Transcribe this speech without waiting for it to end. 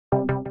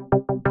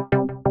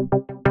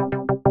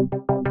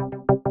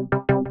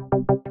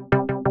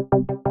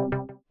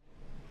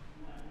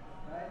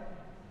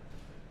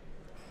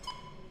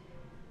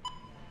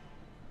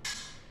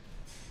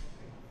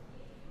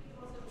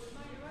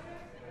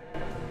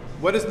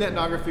What does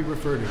netnography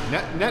refer to?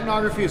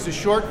 Netnography is a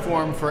short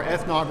form for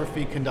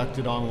ethnography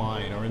conducted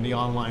online or in the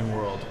online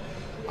world.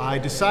 I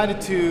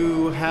decided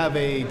to have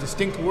a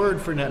distinct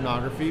word for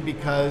netnography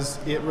because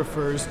it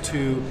refers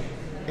to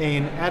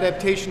an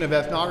adaptation of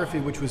ethnography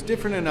which was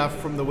different enough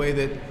from the way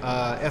that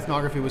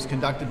ethnography was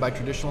conducted by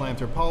traditional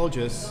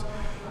anthropologists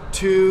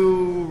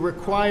to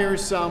require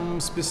some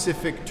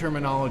specific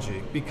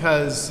terminology,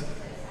 because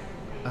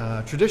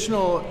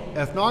traditional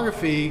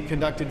ethnography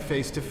conducted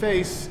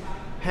face-to-face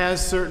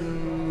has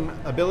certain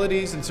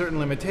abilities and certain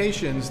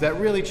limitations that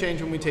really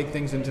change when we take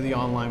things into the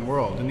online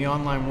world. In the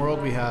online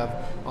world we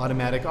have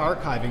automatic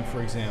archiving,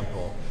 for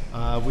example.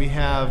 We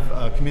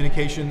have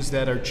communications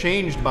that are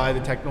changed by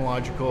the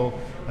technological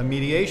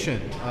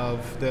mediation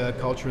of the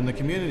culture and the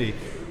community.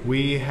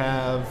 We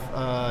have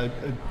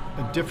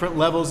different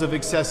levels of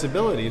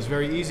accessibility. It's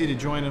very easy to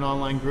join an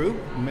online group,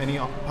 many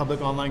public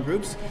online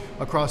groups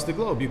across the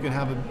globe. You can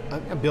have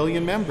a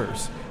billion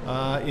members.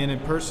 In a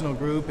personal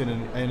group,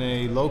 in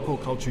a local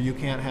culture, you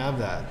can't have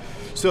that.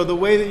 So the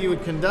way that you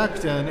would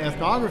conduct an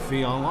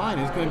ethnography online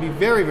is going to be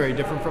very, very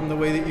different from the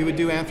way that you would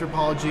do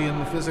anthropology in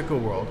the physical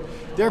world.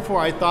 Therefore,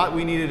 I thought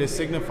we needed a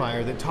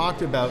signifier that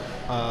talked about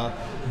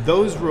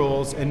those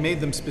rules and made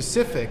them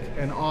specific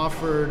and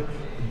offered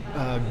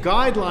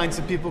guidelines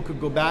that people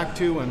could go back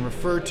to and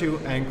refer to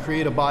and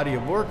create a body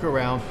of work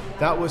around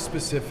that was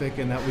specific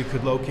and that we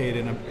could locate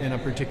in a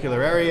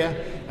particular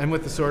area, and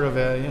with the sort of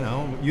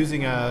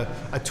using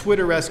a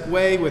Twitter-esque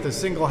way with a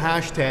single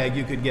hashtag,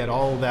 you could get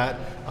all that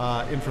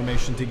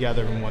information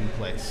together in one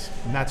place.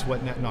 And that's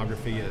what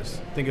netnography is.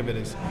 Think of it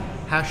as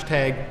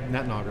hashtag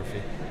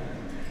netnography.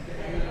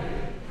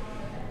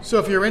 So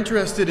if you're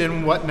interested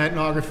in what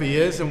netnography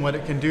is and what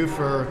it can do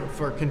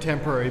for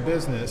contemporary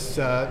business,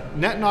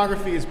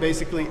 netnography is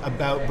basically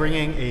about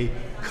bringing a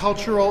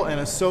cultural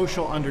and a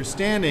social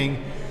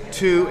understanding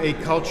to a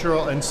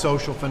cultural and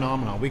social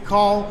phenomenon. We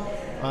call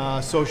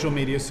social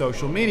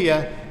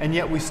media, and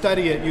yet we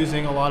study it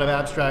using a lot of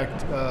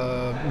abstract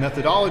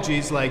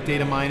methodologies like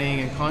data mining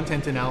and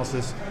content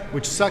analysis,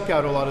 which suck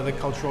out a lot of the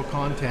cultural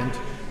content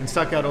and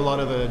suck out a lot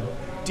of the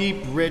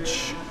deep,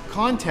 rich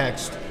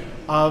context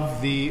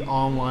of the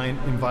online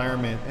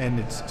environment and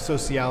its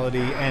sociality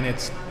and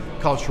its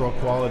cultural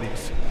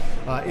qualities.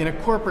 In a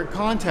corporate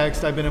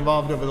context, I've been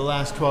involved over the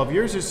last 12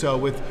 years or so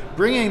with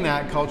bringing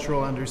that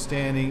cultural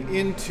understanding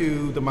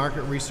into the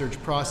market research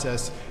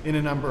process in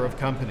a number of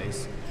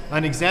companies.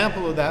 An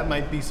example of that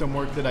might be some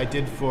work that I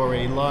did for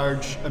a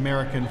large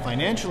American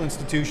financial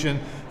institution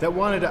that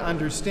wanted to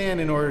understand,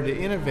 in order to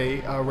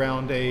innovate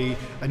around a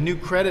new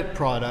credit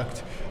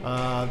product,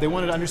 they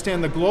wanted to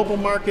understand the global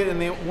market and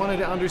they wanted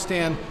to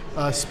understand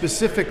a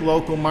specific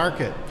local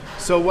market.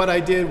 So what I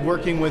did,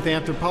 working with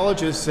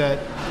anthropologists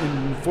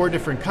in 4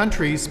 different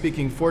countries,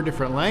 speaking 4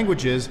 different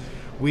languages,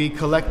 we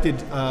collected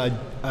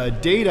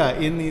data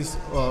in these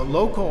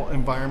local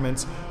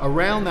environments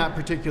around that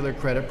particular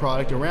credit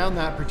product, around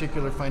that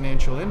particular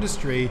financial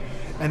industry,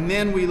 and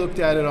then we looked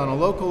at it on a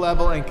local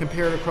level and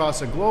compared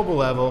across a global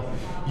level,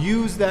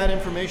 used that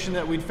information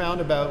that we'd found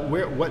about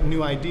what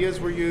new ideas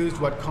were used,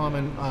 what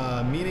common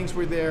meanings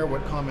were there,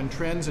 what common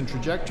trends and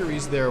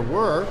trajectories there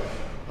were,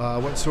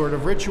 what sort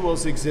of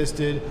rituals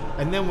existed,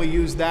 and then we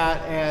use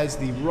that as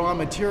the raw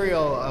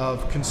material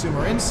of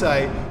consumer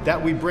insight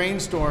that we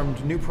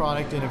brainstormed new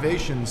product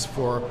innovations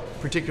for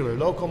particular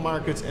local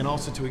markets and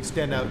also to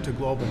extend out to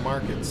global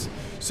markets.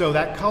 So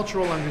that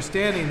cultural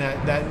understanding,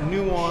 that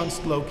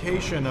nuanced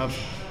location of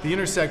the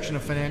intersection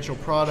of financial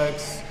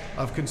products,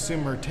 of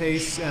consumer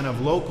tastes, and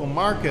of local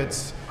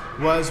markets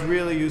was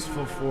really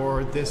useful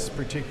for this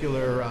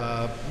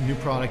particular new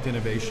product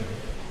innovation.